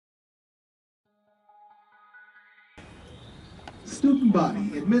Student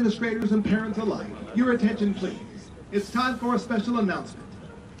body, administrators, and parents alike, your attention please. It's time for a special announcement.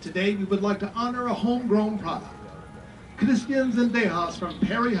 Today we would like to honor a homegrown product. Christian Zendejas from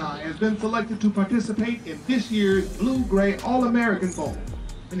Parry High has been selected to participate in this year's Blue-Gray All-American Bowl,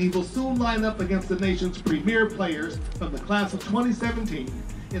 and he will soon line up against the nation's premier players from the class of 2017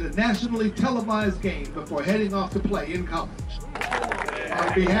 in a nationally televised game before heading off to play in college.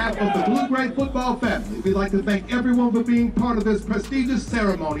 On behalf of the Blue-Gray football family, we'd like to thank everyone for being part of this prestigious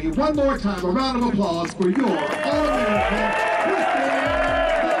ceremony. One more time, a round of applause for your All-American Christian.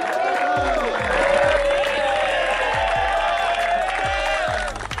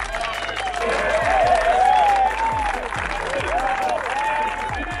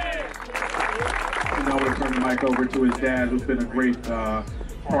 Over to his dad, who's been a great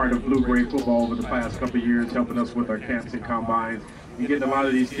part of Blue-Gray football over the past couple of years, helping us with our camps and combines, and getting a lot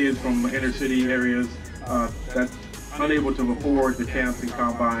of these kids from inner city areas that's unable to afford the camps and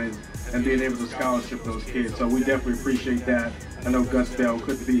combines, and being able to scholarship those kids. So we definitely appreciate that. I know Gus Bell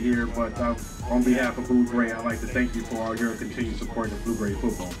couldn't be here, but on behalf of Blue-Gray, I'd like to thank you for all your continued support of Blue-Gray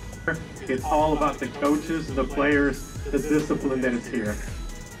football. It's all about the coaches, the players, the discipline that is here,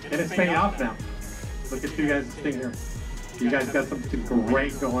 and it's paying off now. Look at you guys sitting here. You guys got something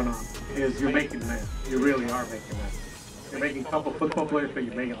great going on. You're making men. You really are making men. You're making a couple football players, but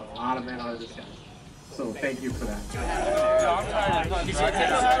you're making a lot of men out of this guy. So thank you for that.